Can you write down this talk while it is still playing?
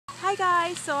Hi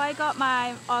guys, so I got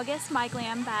my August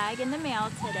Myglam bag in the mail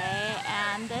today,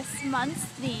 and this month's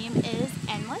theme is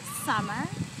Endless Summer.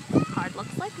 The card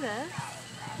looks like this,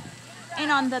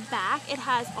 and on the back it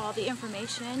has all the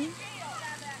information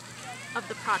of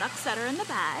the products that are in the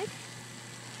bag.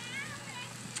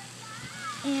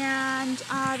 And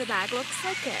the bag looks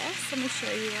like this. Let me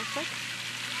show you real quick.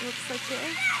 It looks like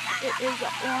this. It is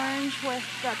orange with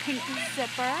the pink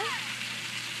zipper.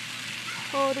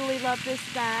 Totally love this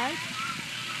bag.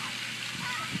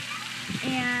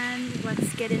 And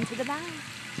let's get into the bag.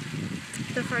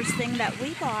 The first thing that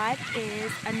we got is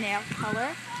a nail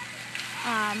color,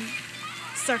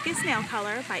 Circus Nail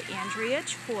Color by Andrea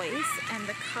Choice. And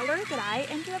the color that I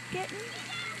ended up getting,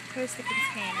 here's the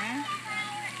container.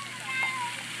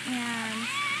 And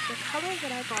the color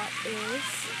that I got is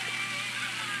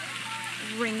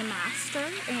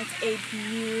Ringmaster, and it's a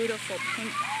beautiful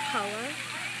pink color.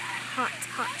 Hot,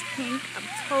 hot pink. I'm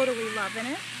totally loving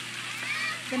it.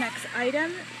 The next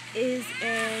item is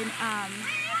it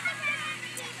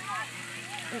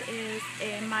is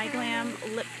a Myglam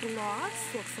lip gloss.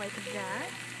 Looks like that.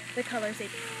 The color is a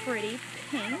pretty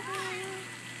pink.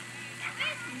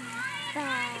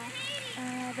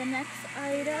 The next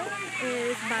item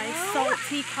is by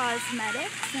Salty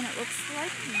Cosmetics, and it looks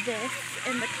like this.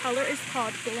 And the color is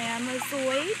called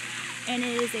Glamazoid, and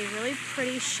it is a really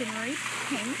pretty shimmery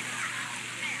pink.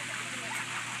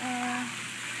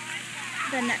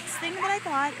 The next thing that I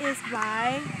got is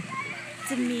by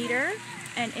Demeter,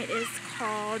 and it is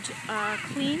called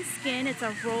Clean Skin. It's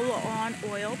a roll-on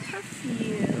oil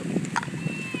perfume,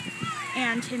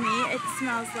 and to me it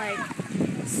smells like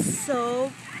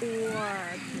soap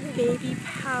or baby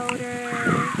powder.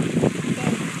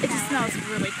 It just smells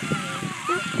really clean.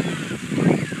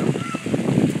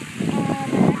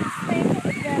 The next thing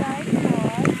that I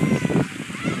got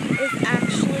is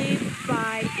actually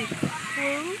by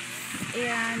Myglam,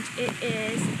 and it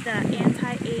is the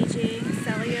Anti-Aging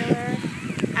Cellular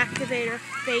Activator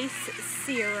Face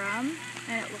Serum,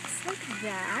 and it looks like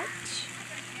that.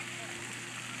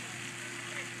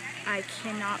 I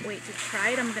cannot wait to try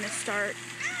it. I'm going to start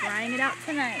trying it out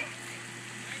tonight.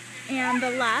 And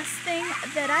the last thing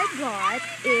that I got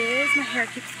is, my hair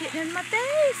keeps getting in my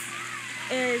face,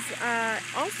 is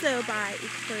also by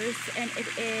Myglam, and it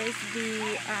is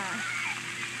the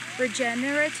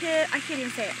regenerative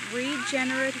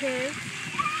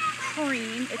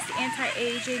cream. It's the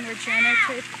anti-aging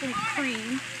regenerative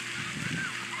cream,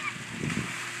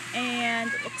 and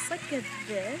it looks like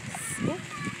this.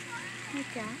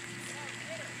 Like that.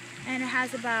 And it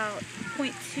has about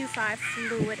 0.25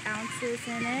 fluid ounces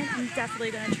in it. I'm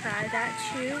definitely going to try that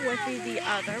too with the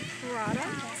other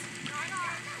product.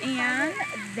 And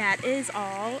that is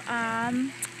all.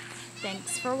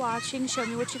 Thanks for watching. Show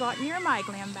me what you got in your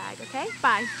Myglam bag, okay?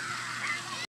 Bye.